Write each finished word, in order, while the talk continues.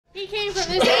He came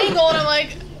from this angle, and I'm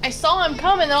like, I saw him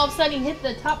coming, and all of a sudden he hit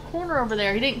the top corner over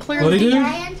there. He didn't clear What'd he do?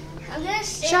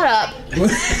 Shut up.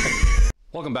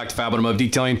 Welcome back to FAB Automotive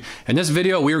Detailing. In this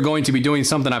video, we are going to be doing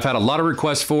something I've had a lot of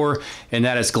requests for, and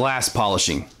that is glass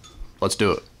polishing. Let's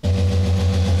do it.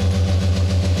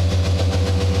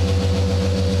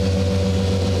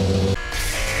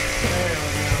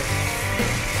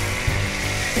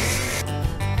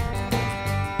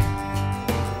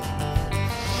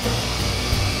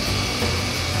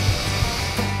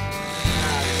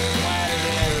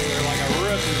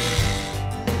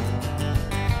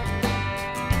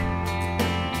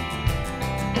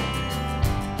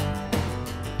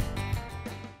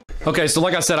 Okay, so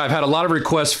like I said, I've had a lot of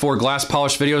requests for glass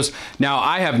polish videos. Now,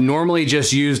 I have normally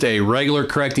just used a regular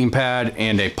correcting pad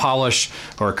and a polish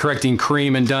or a correcting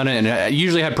cream and done it, and I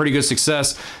usually had pretty good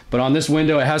success. But on this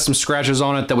window, it has some scratches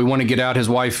on it that we want to get out. His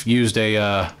wife used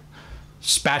a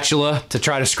spatula to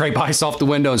try to scrape ice off the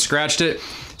window and scratched it.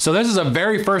 So this is the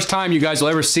very first time you guys will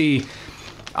ever see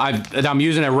I'm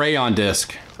using a Rayon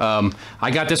disc.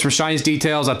 I got this from Shiny's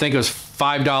Details. I think it was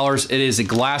 $5. It is a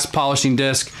glass polishing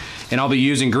disc, and I'll be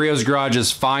using Griot's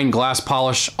Garage's fine glass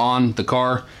polish on the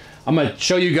car. I'm gonna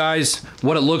show you guys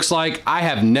what it looks like. I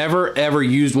have never ever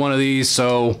used one of these,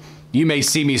 so you may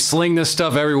see me sling this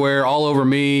stuff everywhere, all over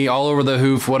me, all over the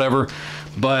hoof, whatever,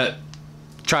 but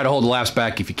try to hold the laughs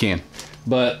back if you can.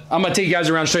 But I'm gonna take you guys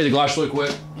around and show you the glass really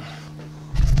quick.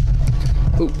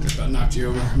 Oop, I knocked you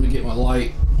over. I'm gonna get my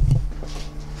light.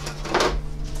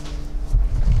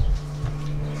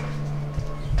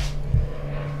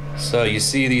 So you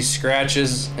see these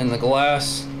scratches in the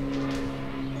glass,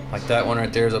 like that one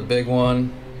right there is a big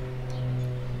one.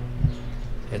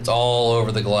 It's all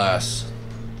over the glass.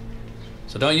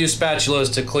 So don't use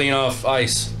spatulas to clean off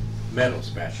ice. Metal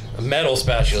spatulas. Metal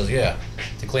spatulas, yeah,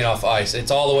 to clean off ice.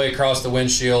 It's all the way across the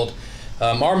windshield.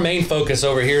 Our main focus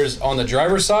over here is on the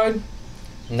driver's side,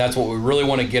 and that's what we really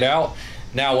want to get out.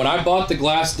 Now, when I bought the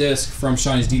glass disc from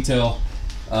Shiny's Detail,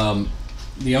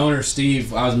 the owner,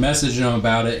 Steve, I was messaging him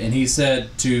about it, and he said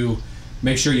to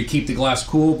make sure you keep the glass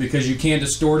cool because you can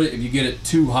distort it if you get it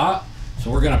too hot.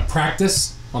 So we're gonna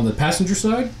practice on the passenger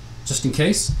side, just in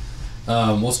case.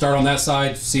 We'll start on that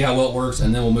side, see how well it works,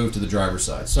 and then we'll move to the driver's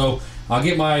side. So I'll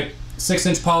get my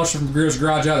 6-inch polisher from Grio's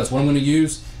Garage out. That's what I'm gonna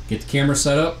use. Get the camera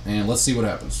set up, and let's see what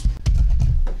happens.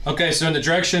 Okay, so in the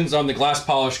directions on the glass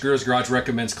polish, Grio's Garage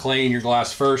recommends claying your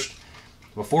glass first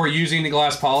before using the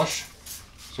glass polish.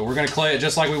 So we're gonna clay it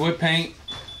just like we would paint.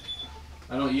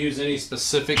 I don't use any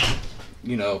specific,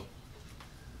 you know,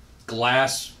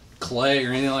 glass clay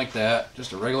or anything like that.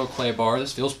 Just a regular clay bar.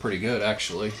 This feels pretty good,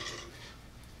 actually.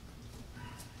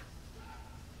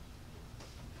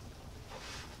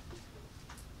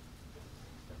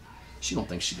 She don't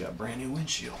think she got a brand new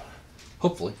windshield.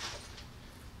 Hopefully.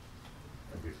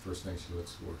 That'd be the first thing she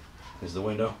looks for. Is the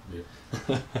window?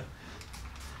 Yeah.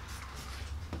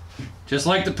 Just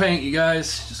like the paint, you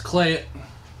guys, just clay it.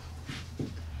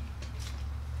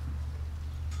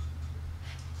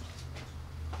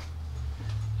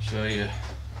 Show you.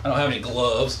 I don't have any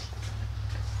gloves,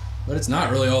 but it's not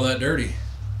really all that dirty.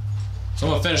 So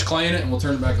I'm gonna finish claying it and we'll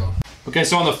turn it back on. Okay,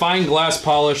 so on the fine glass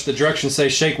polish, the directions say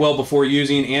shake well before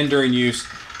using and during use.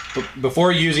 But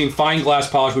before using fine glass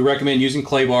polish, we recommend using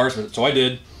clay bars, so I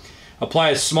did. Apply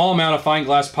a small amount of fine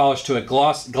glass polish to a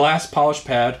glass polish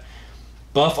pad.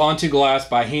 Buff onto glass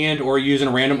by hand or using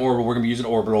a random orbital. We're going to be using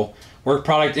orbital. Work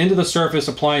product into the surface,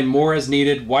 applying more as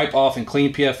needed. Wipe off and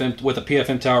clean PFM with a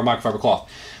PFM towel or microfiber cloth.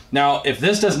 Now, if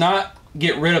this does not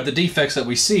get rid of the defects that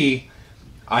we see,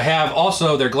 I have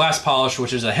also their glass polish,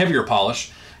 which is a heavier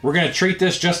polish. We're going to treat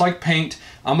this just like paint.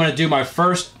 I'm going to do my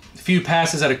first few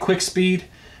passes at a quick speed,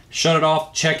 shut it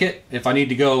off, check it. If I need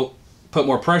to go put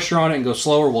more pressure on it and go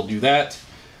slower, we'll do that.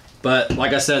 But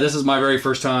like I said, this is my very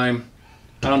first time.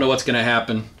 I don't know what's going to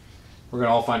happen. We're going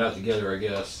to all find out together, I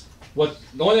guess. The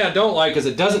only thing I don't like is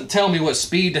it doesn't tell me what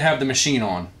speed to have the machine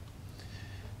on.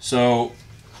 So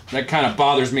that kind of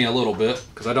bothers me a little bit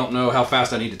because I don't know how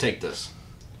fast I need to take this.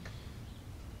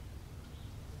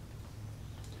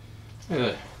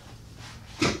 It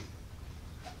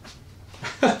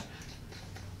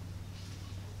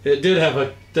did have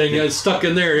a thing stuck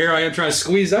in there. Here I am trying to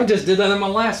squeeze. I just did that in my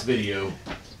last video.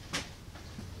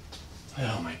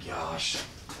 Oh my gosh.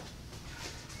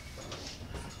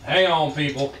 Hang on,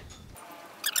 people.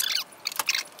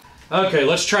 Okay,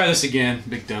 let's try this again,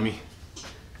 big dummy.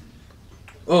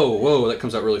 Oh, whoa, that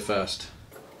comes out really fast.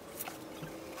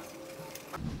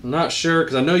 I'm not sure,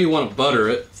 because I know you want to butter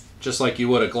it, just like you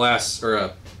would a glass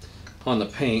or on the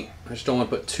paint. I just don't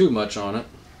want to put too much on it.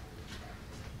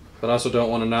 But I also don't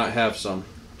want to not have some.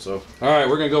 So, alright,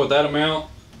 we're going to go with that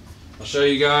amount. I'll show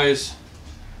you guys.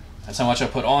 That's how much I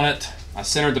put on it. I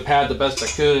centered the pad the best I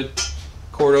could.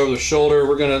 Cord over the shoulder.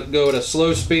 We're gonna go at a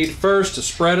slow speed first to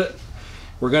spread it.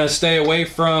 We're gonna stay away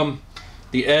from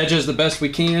the edges the best we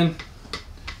can.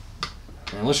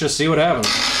 And let's just see what happens.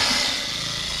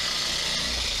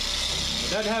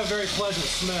 It doesn't have a very pleasant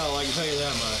smell, I can tell you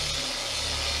that much.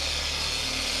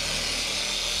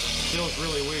 It feels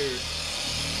really weird.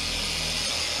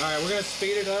 Alright, we're gonna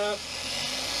speed it up.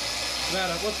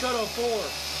 Let's go to a 4.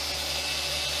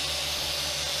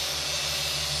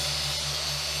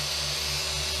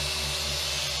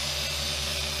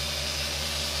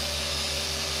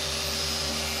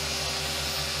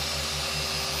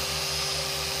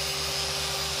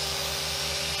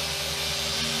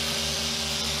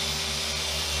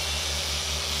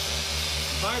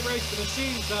 Vibrates the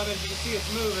machine some, as you can see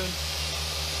it's moving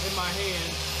in my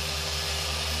hand.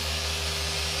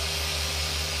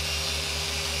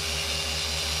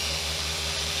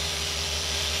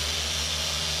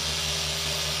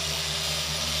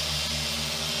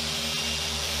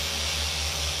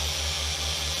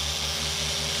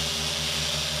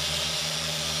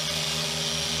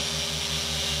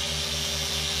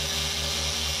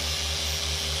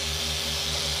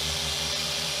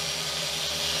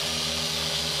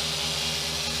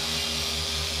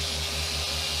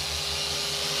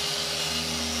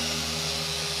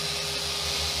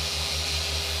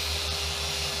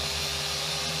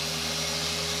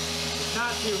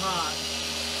 Not too hot.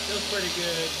 Feels pretty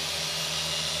good.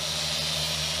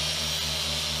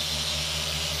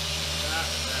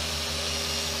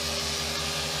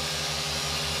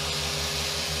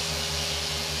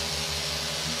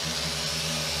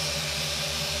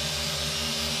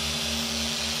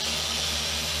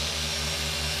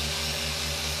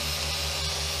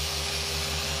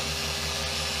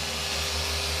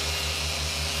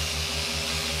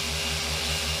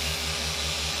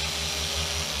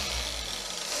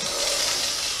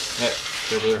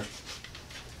 Over there.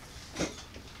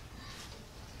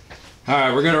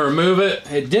 Alright, we're going to remove it.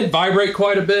 It did vibrate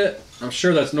quite a bit. I'm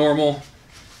sure that's normal.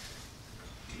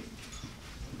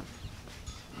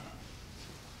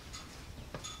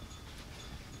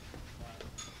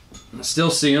 I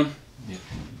still see them. Yeah.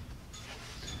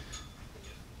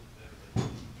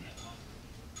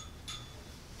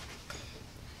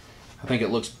 I think it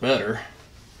looks better,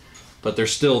 but they're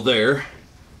still there.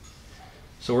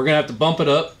 So we're going to have to bump it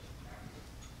up.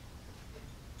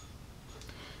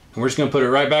 And we're just going to put it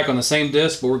right back on the same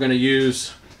disc, but we're going to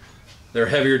use their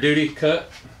heavier duty cut.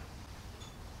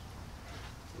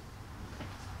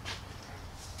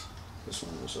 This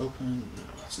one was open. No,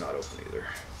 it's not open either.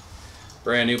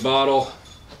 Brand new bottle.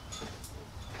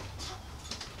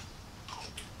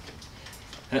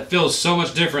 And it feels so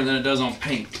much different than it does on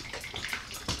paint.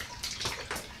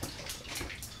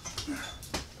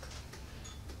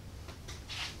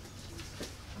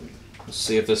 Let's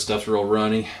see if this stuff's real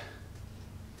runny.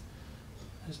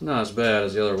 It's not as bad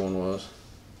as the other one was.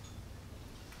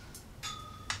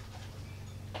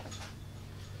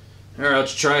 Alright,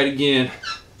 let's try it again.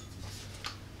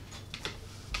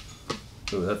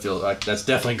 Ooh, that feels like that's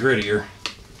definitely grittier.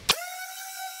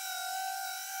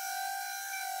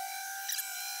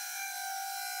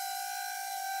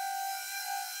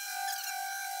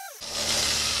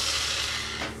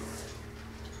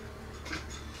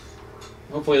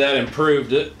 Hopefully that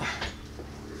improved it.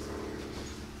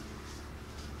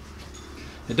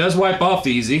 It does wipe off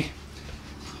easy.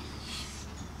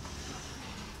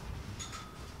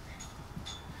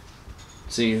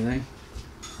 See anything?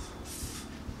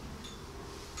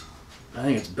 I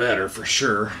think it's better for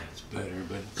sure. It's better,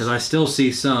 but because I still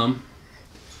see some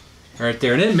right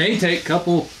there, and it may take a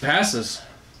couple passes.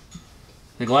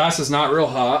 The glass is not real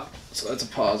hot, so that's a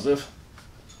positive.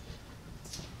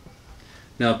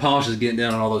 Now the polish is getting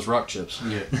down on all those rock chips.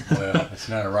 yeah, well, it's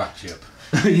not a rock chip.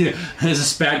 Yeah, it's a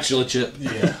spatula chip.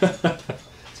 Yeah,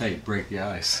 that's how you break the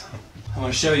ice. I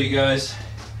want to show you guys,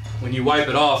 when you wipe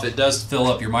it off, it does fill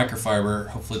up your microfiber.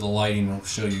 Hopefully the lighting will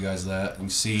show you guys that. You can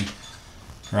see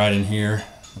right in here,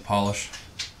 the polish.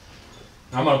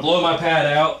 I'm going to blow my pad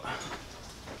out.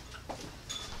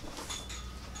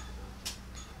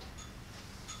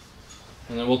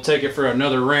 And then we'll take it for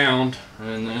another round,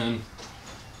 and then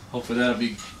hopefully that'll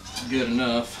be good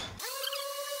enough.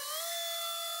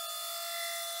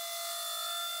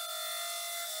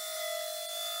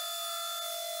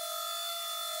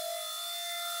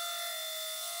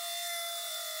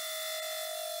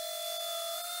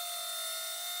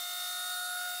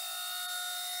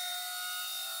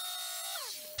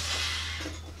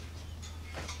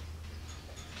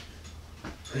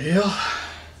 Yeah.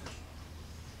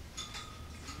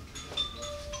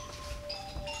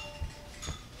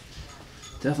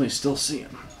 Definitely still see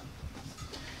them.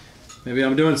 Maybe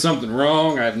I'm doing something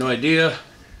wrong. I have no idea.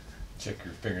 Check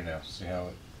your fingernails. See how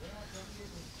it.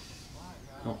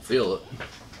 I don't feel it.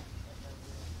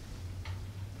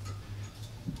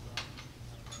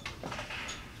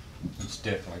 It's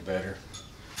definitely better.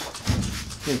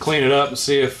 You can clean it up and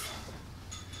see if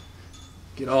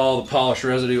get all the polish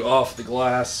residue off the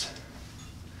glass.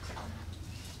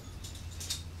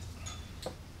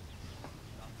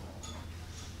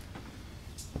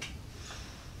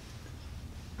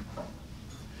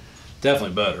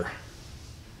 Definitely better.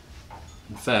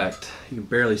 In fact, you can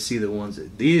barely see the ones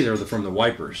that, these are from the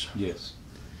wipers. Yes.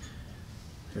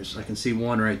 I can see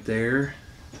one right there.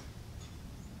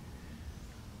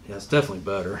 Yeah, it's definitely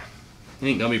better. It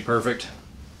ain't gonna be perfect.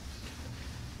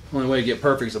 Only way to get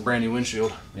perfect is a brand new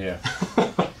windshield. Yeah.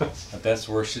 If that's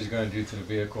the worst she's going to do to the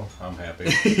vehicle, I'm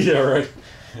happy. Yeah, right.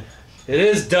 It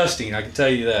is dusting, I can tell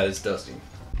you that. It's dusting.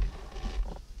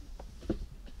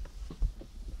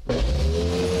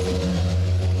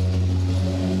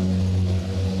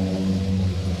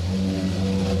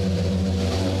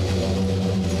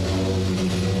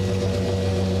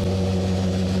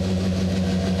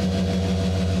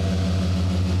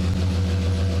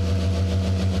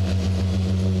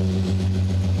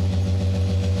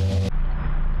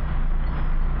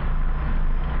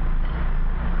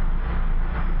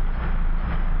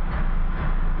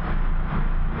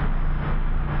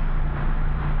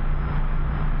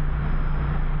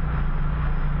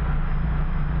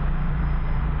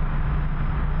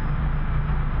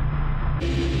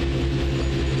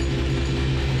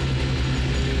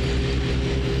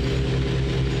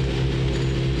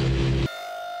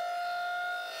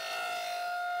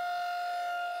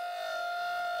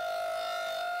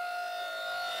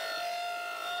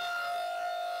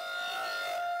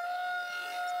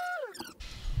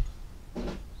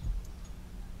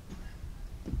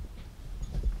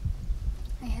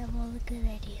 I have all the good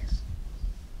ideas.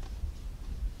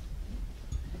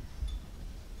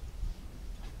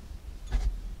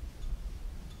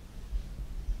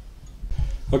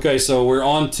 Okay, so we're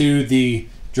on to the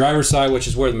driver's side, which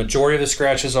is where the majority of the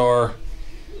scratches are.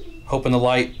 Hoping the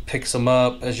light picks them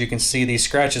up. As you can see, these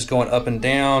scratches going up and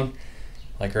down,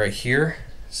 like right here.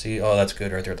 See, oh, that's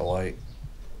good right there at the light.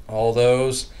 All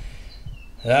those.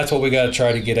 That's what we got to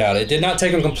try to get out. It did not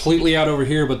take them completely out over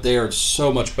here, but they are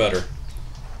so much better.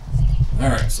 All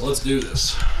right, so let's do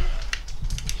this.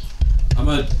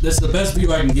 This is the best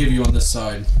view I can give you on this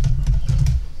side.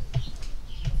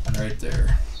 Right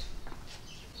there.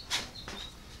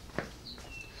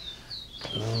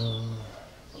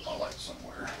 Put my light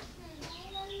somewhere.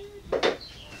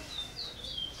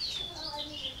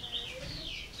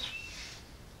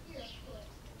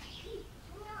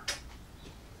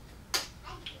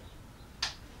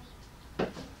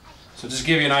 So just to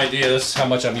give you an idea, this is how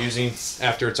much I'm using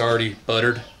after it's already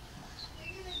buttered.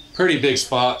 Pretty big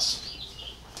spots.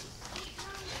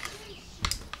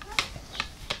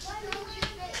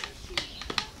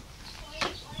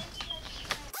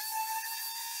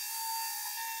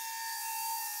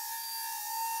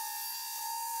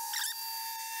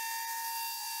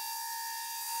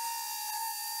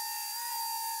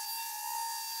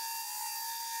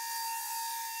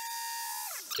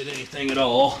 Did anything at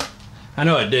all. I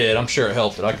know it did. I'm sure it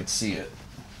helped it. I could see it.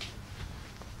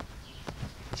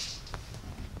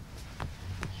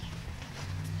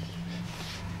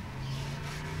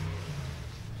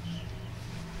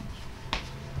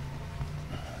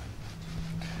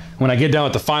 When I get done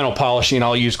with the final polishing,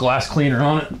 I'll use glass cleaner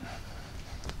on it.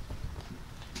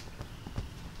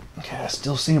 Okay, I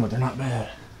still see them, but they're not bad.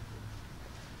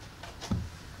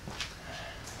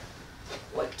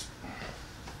 Light.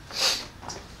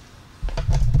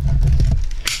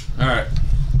 All right.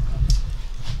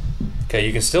 Okay,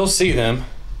 you can still see them.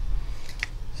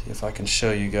 See if I can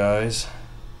show you guys.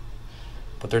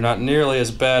 But they're not nearly as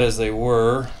bad as they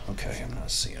were. Okay, I'm not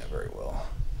seeing it very well.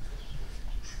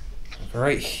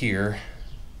 Right here.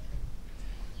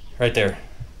 Right there.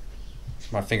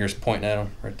 My finger's pointing at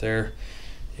them. Right there.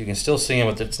 You can still see them,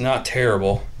 but it's not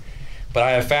terrible. But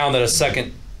I have found that a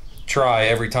second try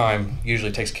every time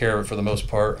usually takes care of it for the most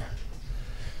part.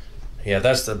 Yeah,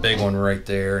 that's the big one right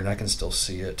there, and I can still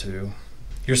see it too.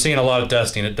 You're seeing a lot of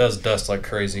dusting. It does dust like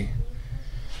crazy.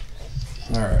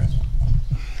 All right.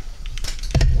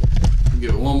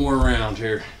 Give it one more round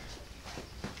here.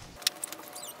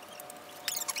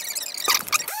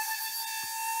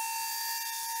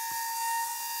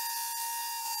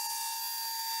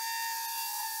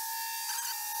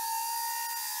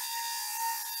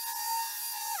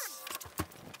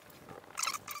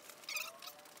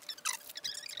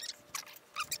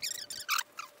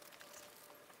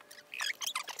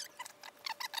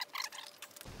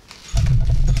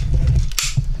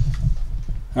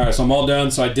 All right, so I'm all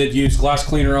done. So I did use glass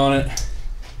cleaner on it.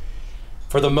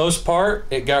 For the most part,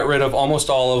 it got rid of almost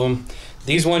all of them.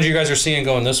 These ones you guys are seeing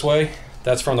going this way,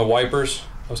 that's from the wipers.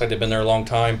 Looks like they've been there a long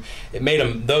time. It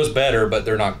made those better, but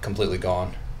they're not completely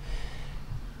gone.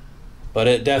 But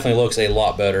it definitely looks a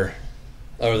lot better,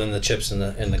 other than the chips in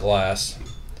the glass.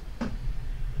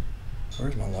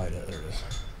 Where's my light at? There it is.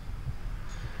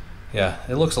 Yeah,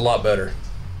 it looks a lot better.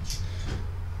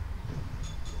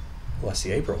 Oh, I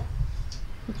see April.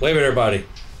 Wave at everybody.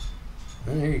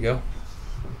 Oh, there you go.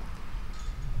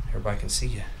 Everybody can see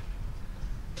you.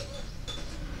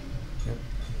 Yep.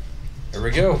 There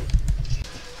we go.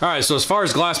 All right, so as far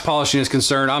as glass polishing is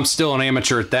concerned, I'm still an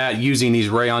amateur at that, using these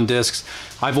Rayon discs.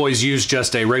 I've always used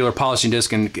just a regular polishing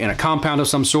disc in a compound of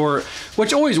some sort,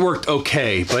 which always worked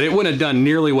okay, but it wouldn't have done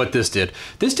nearly what this did.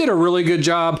 This did a really good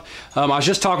job. I was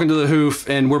just talking to the hoof,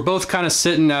 and we're both kind of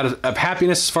sitting out of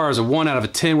happiness as far as a 1 out of a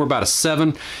 10. We're about a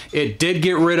 7. It did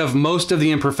get rid of most of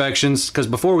the imperfections, because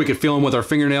before we could feel them with our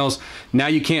fingernails. Now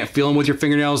you can't feel them with your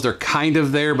fingernails. They're kind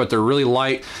of there, but they're really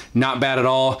light. Not bad at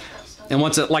all. And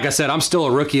once, like I said, I'm still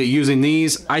a rookie at using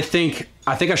these. I think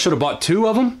I should have bought 2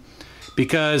 of them,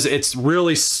 because it's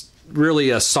really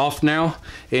soft now.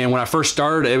 And when I first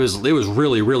started, it was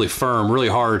really firm, really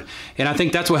hard. And I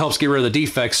think that's what helps get rid of the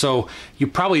defects. So you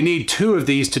probably need 2 of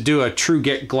these to do a true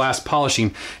glass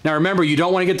polishing. Now remember, you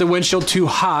don't want to get the windshield too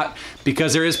hot,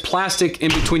 because there is plastic in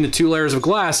between the 2 layers of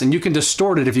glass, and you can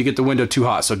distort it if you get the window too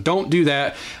hot. So don't do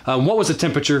that. What was the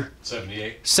temperature?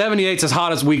 78. 78's as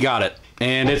hot as we got it.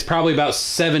 And it's probably about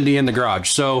 70 in the garage.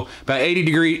 So about 8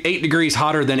 degrees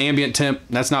hotter than ambient temp.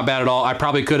 That's not bad at all. I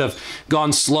probably could have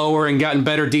gone slower and gotten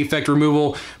better defect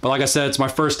removal. But like I said, it's my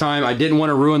first time. I didn't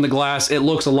want to ruin the glass. It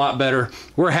looks a lot better.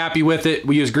 We're happy with it.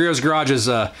 We use Grio's Garage's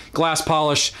glass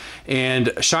polish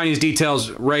and Shiny's Details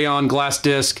Rayon glass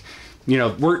disc. You know,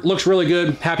 looks really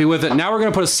good, happy with it. Now we're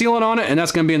gonna put a sealant on it, and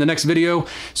that's gonna be in the next video.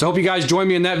 So I hope you guys join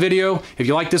me in that video. If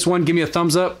you like this one, give me a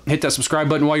thumbs up, hit that subscribe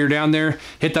button while you're down there,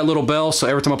 hit that little bell so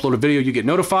every time I upload a video you get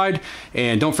notified.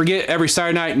 And don't forget, every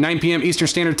Saturday night, 9 p.m. Eastern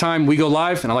Standard Time, we go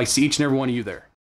live, and I'd like to see each and every one of you there.